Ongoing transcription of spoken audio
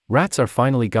Rats are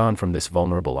finally gone from this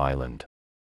vulnerable island.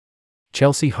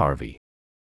 Chelsea Harvey.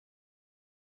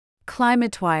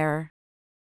 ClimateWire.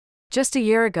 Just a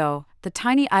year ago, the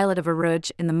tiny islet of Aruj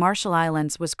in the Marshall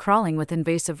Islands was crawling with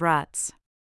invasive rats.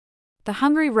 The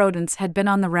hungry rodents had been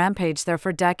on the rampage there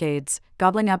for decades,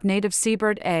 gobbling up native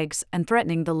seabird eggs and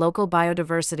threatening the local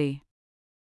biodiversity.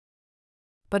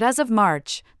 But as of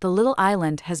March, the little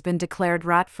island has been declared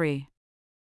rat-free.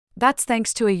 That's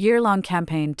thanks to a year-long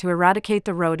campaign to eradicate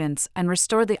the rodents and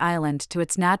restore the island to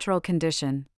its natural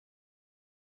condition.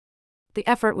 The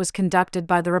effort was conducted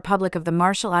by the Republic of the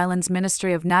Marshall Islands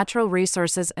Ministry of Natural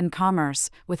Resources and Commerce,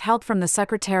 with help from the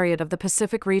Secretariat of the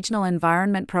Pacific Regional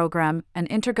Environment Program, an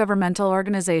intergovernmental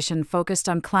organization focused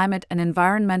on climate and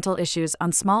environmental issues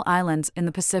on small islands in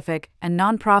the Pacific, and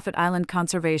nonprofit Island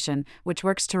Conservation, which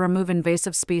works to remove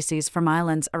invasive species from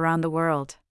islands around the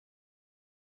world.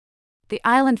 "The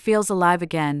island feels alive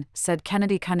again," said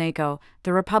Kennedy Kaneko,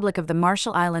 the Republic of the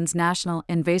Marshall Islands National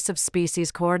Invasive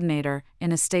Species Coordinator,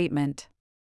 in a statement.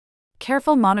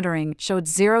 Careful monitoring showed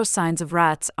zero signs of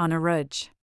rats on Aruj.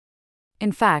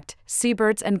 In fact,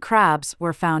 seabirds and crabs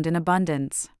were found in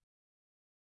abundance.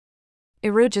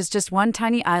 Aruj is just one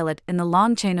tiny islet in the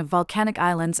long chain of volcanic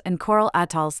islands and coral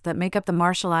atolls that make up the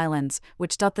Marshall Islands,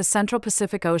 which dot the central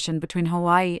Pacific Ocean between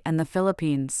Hawaii and the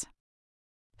Philippines.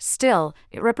 Still,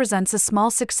 it represents a small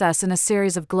success in a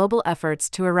series of global efforts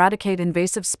to eradicate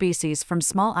invasive species from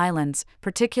small islands,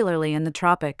 particularly in the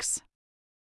tropics.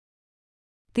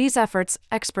 These efforts,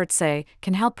 experts say,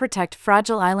 can help protect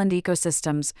fragile island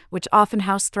ecosystems, which often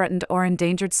house threatened or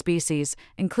endangered species,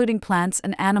 including plants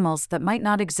and animals that might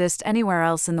not exist anywhere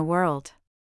else in the world.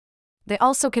 They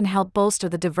also can help bolster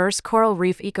the diverse coral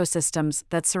reef ecosystems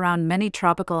that surround many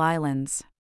tropical islands.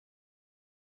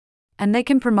 And they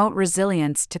can promote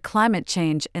resilience to climate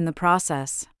change in the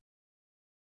process.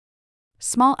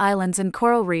 Small islands and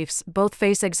coral reefs both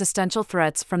face existential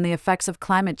threats from the effects of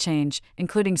climate change,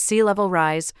 including sea level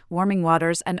rise, warming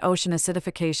waters, and ocean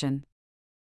acidification.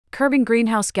 Curbing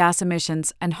greenhouse gas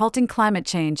emissions and halting climate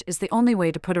change is the only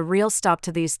way to put a real stop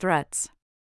to these threats.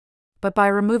 But by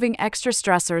removing extra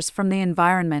stressors from the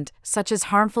environment, such as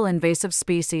harmful invasive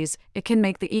species, it can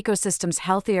make the ecosystems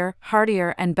healthier,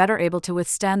 hardier, and better able to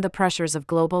withstand the pressures of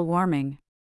global warming.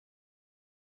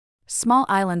 Small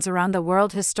islands around the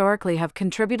world historically have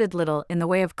contributed little in the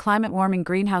way of climate-warming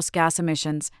greenhouse gas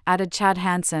emissions, added Chad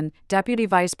Hansen, Deputy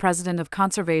Vice President of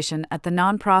Conservation at the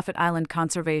nonprofit Island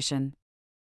Conservation.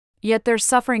 Yet they're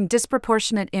suffering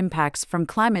disproportionate impacts from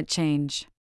climate change.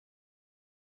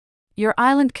 "Your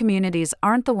island communities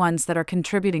aren't the ones that are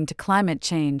contributing to climate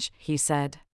change," he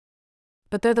said.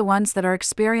 "But they're the ones that are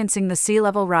experiencing the sea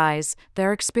level rise,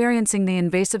 they're experiencing the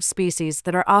invasive species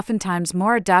that are oftentimes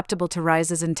more adaptable to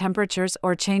rises in temperatures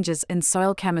or changes in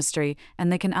soil chemistry, and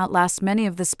they can outlast many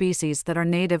of the species that are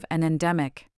native and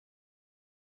endemic."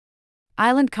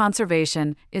 Island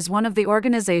Conservation is one of the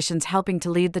organizations helping to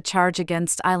lead the charge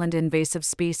against island invasive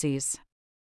species.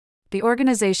 The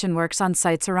organization works on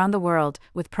sites around the world,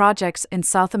 with projects in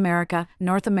South America,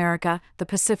 North America, the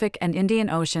Pacific and Indian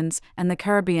Oceans, and the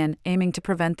Caribbean, aiming to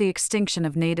prevent the extinction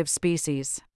of native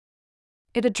species.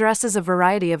 It addresses a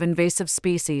variety of invasive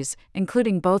species,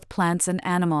 including both plants and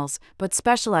animals, but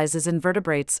specializes in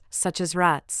vertebrates, such as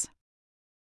rats.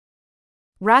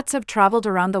 Rats have traveled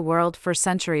around the world for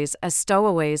centuries as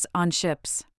stowaways on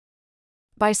ships.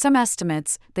 By some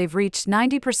estimates, they've reached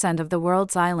 90% of the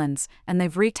world's islands, and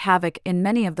they've wreaked havoc in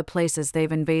many of the places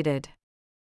they've invaded.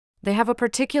 They have a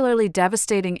particularly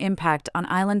devastating impact on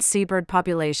island seabird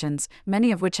populations,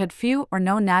 many of which had few or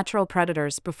no natural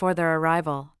predators before their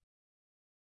arrival.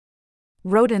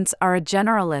 "Rodents are a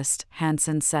generalist,"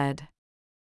 Hansen said.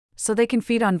 "So they can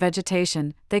feed on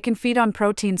vegetation, they can feed on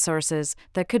protein sources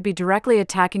that could be directly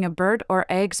attacking a bird or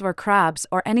eggs or crabs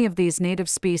or any of these native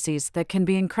species that can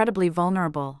be incredibly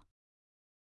vulnerable.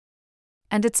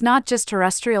 And it's not just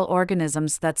terrestrial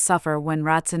organisms that suffer when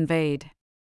rats invade.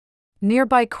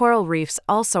 Nearby coral reefs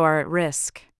also are at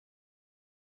risk.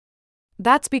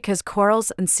 That's because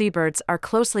corals and seabirds are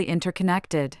closely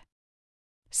interconnected.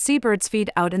 Seabirds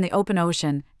feed out in the open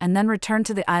ocean and then return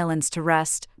to the islands to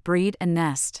rest, breed, and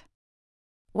nest.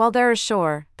 While they're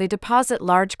ashore, they deposit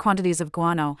large quantities of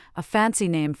guano, a fancy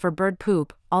name for bird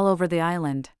poop, all over the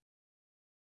island.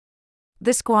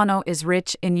 This guano is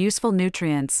rich in useful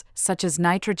nutrients, such as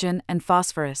nitrogen and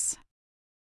phosphorus.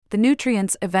 The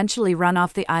nutrients eventually run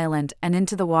off the island and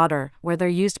into the water, where they're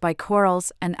used by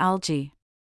corals and algae.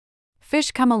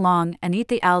 Fish come along and eat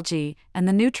the algae, and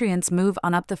the nutrients move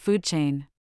on up the food chain.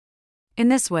 In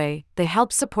this way, they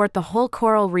help support the whole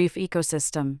coral reef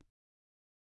ecosystem.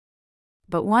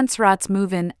 But once rats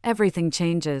move in, everything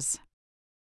changes.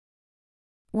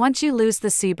 Once you lose the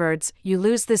seabirds, you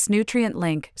lose this nutrient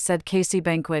link, said Casey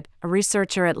Banquet, a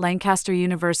researcher at Lancaster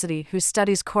University who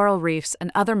studies coral reefs and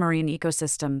other marine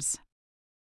ecosystems.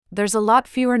 There's a lot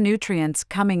fewer nutrients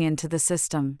coming into the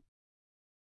system.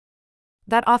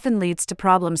 That often leads to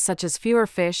problems such as fewer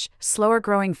fish, slower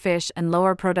growing fish, and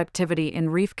lower productivity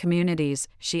in reef communities,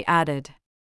 she added.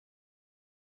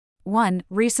 One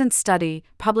recent study,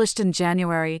 published in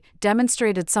January,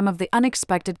 demonstrated some of the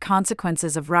unexpected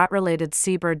consequences of rat-related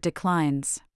seabird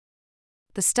declines.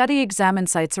 The study examined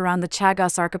sites around the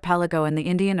Chagos archipelago in the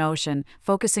Indian Ocean,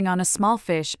 focusing on a small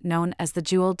fish known as the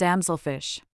jewel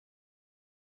damselfish.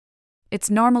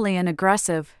 It's normally an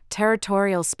aggressive,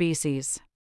 territorial species.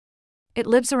 It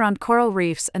lives around coral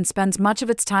reefs and spends much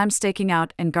of its time staking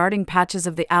out and guarding patches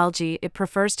of the algae it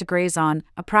prefers to graze on,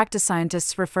 a practice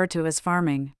scientists refer to as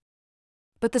farming.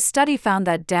 But the study found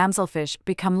that damselfish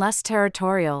become less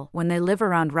territorial when they live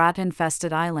around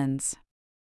rat-infested islands.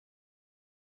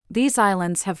 These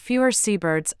islands have fewer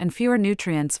seabirds and fewer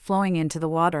nutrients flowing into the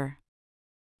water.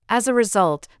 As a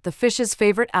result, the fish's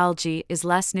favorite algae is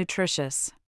less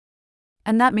nutritious.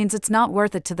 And that means it's not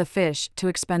worth it to the fish to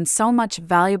expend so much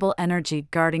valuable energy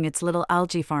guarding its little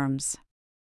algae farms.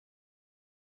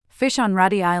 Fish on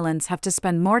ratty islands have to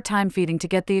spend more time feeding to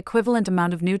get the equivalent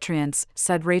amount of nutrients,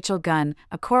 said Rachel Gunn,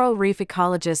 a coral reef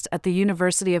ecologist at the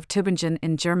University of Tübingen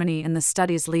in Germany and the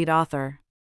study's lead author.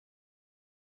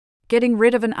 Getting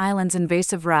rid of an island's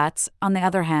invasive rats, on the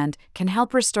other hand, can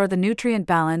help restore the nutrient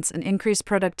balance and increase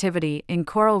productivity in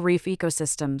coral reef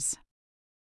ecosystems.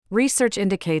 Research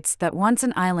indicates that once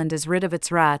an island is rid of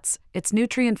its rats, its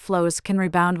nutrient flows can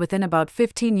rebound within about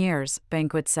 15 years,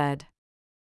 Banquet said.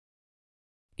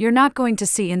 You're not going to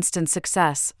see instant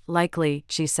success, likely,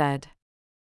 she said.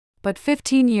 But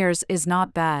 15 years is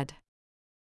not bad.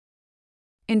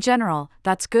 In general,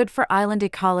 that's good for island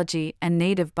ecology and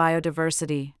native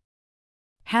biodiversity.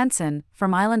 Hansen,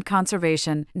 from Island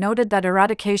Conservation, noted that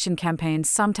eradication campaigns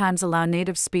sometimes allow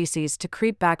native species to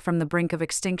creep back from the brink of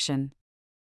extinction.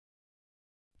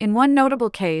 In one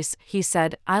notable case, he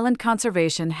said, Island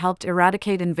Conservation helped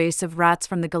eradicate invasive rats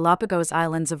from the Galapagos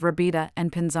Islands of Rabida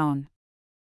and Pinzon.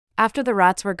 After the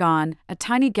rats were gone, a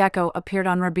tiny gecko appeared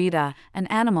on Rabida, an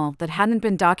animal that hadn't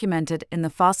been documented in the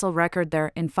fossil record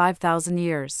there in 5,000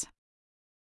 years.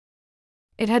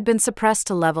 It had been suppressed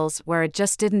to levels where it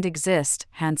just didn't exist,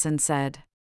 Hansen said.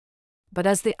 But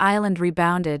as the island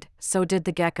rebounded, so did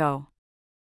the gecko.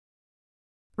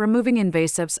 Removing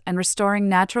invasives and restoring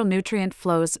natural nutrient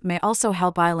flows may also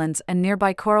help islands and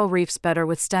nearby coral reefs better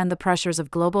withstand the pressures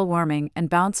of global warming and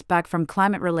bounce back from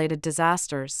climate-related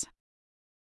disasters.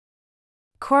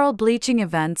 Coral bleaching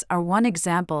events are one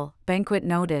example, Banquet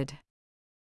noted.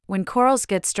 When corals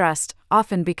get stressed,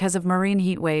 often because of marine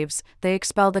heat waves, they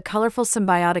expel the colorful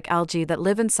symbiotic algae that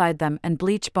live inside them and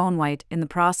bleach bone white in the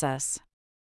process.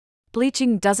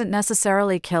 Bleaching doesn't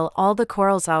necessarily kill all the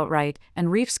corals outright,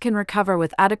 and reefs can recover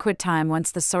with adequate time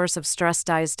once the source of stress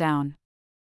dies down.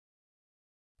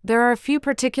 There are a few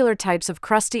particular types of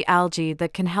crusty algae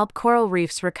that can help coral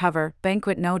reefs recover,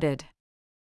 Banquet noted.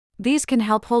 These can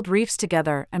help hold reefs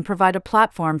together and provide a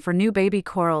platform for new baby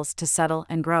corals to settle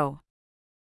and grow.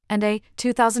 And a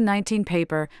 2019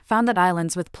 paper found that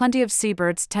islands with plenty of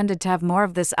seabirds tended to have more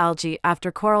of this algae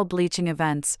after coral bleaching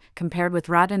events, compared with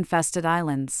rat-infested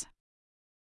islands.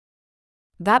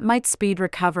 That might speed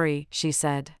recovery, she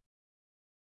said.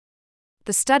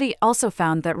 The study also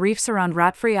found that reefs around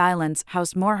rat-free islands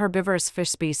house more herbivorous fish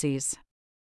species.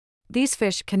 These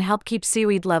fish can help keep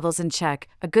seaweed levels in check,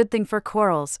 a good thing for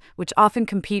corals, which often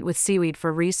compete with seaweed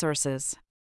for resources.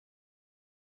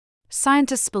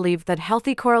 Scientists believe that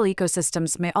healthy coral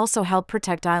ecosystems may also help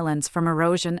protect islands from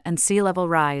erosion and sea level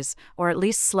rise, or at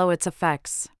least slow its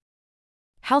effects.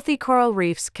 Healthy coral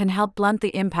reefs can help blunt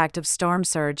the impact of storm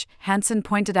surge, Hansen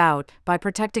pointed out, by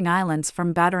protecting islands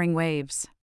from battering waves.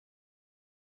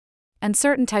 And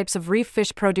certain types of reef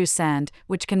fish produce sand,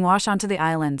 which can wash onto the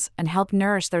islands and help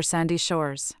nourish their sandy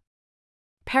shores.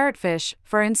 Parrotfish,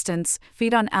 for instance,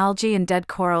 feed on algae and dead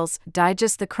corals,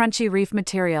 digest the crunchy reef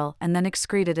material, and then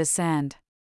excrete it as sand.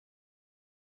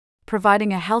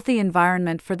 Providing a healthy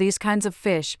environment for these kinds of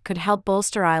fish could help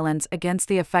bolster islands against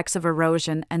the effects of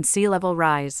erosion and sea level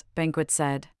rise, Banquet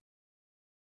said.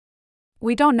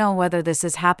 We don't know whether this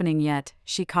is happening yet,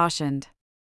 she cautioned.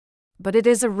 But it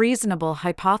is a reasonable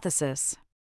hypothesis.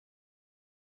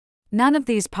 None of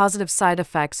these positive side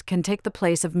effects can take the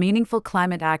place of meaningful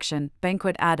climate action,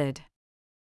 Banquet added.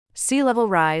 Sea level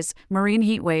rise, marine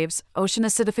heat waves, ocean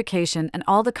acidification, and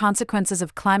all the consequences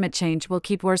of climate change will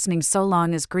keep worsening so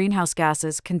long as greenhouse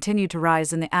gases continue to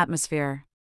rise in the atmosphere.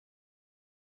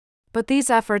 But these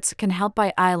efforts can help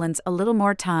buy islands a little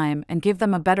more time and give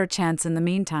them a better chance in the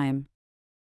meantime.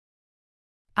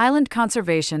 Island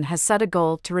Conservation has set a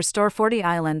goal to restore 40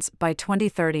 islands by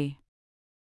 2030.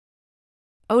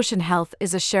 Ocean health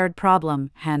is a shared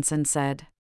problem, Hansen said.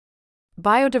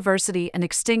 Biodiversity and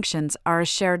extinctions are a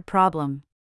shared problem.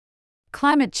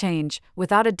 Climate change,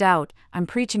 without a doubt, I'm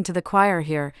preaching to the choir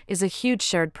here, is a huge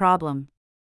shared problem.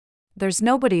 There's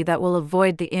nobody that will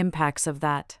avoid the impacts of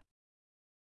that.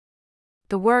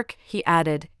 The work, he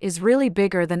added, is really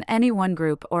bigger than any one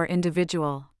group or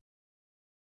individual.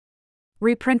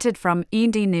 Reprinted from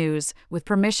Indie News, with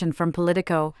permission from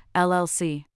Politico,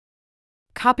 LLC.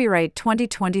 Copyright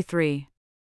 2023.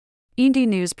 Indie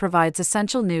News provides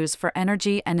essential news for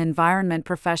energy and environment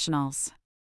professionals.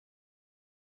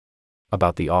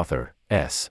 About the author,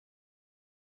 S.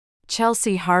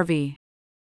 Chelsea Harvey.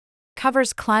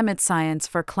 Covers climate science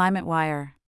for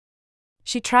ClimateWire.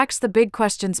 She tracks the big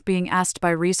questions being asked by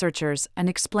researchers and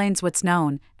explains what's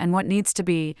known and what needs to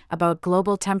be about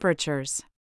global temperatures.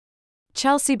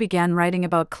 Chelsea began writing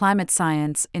about climate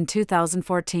science in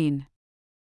 2014.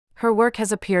 Her work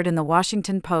has appeared in The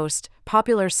Washington Post,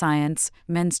 Popular Science,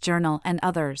 Men's Journal, and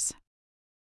others.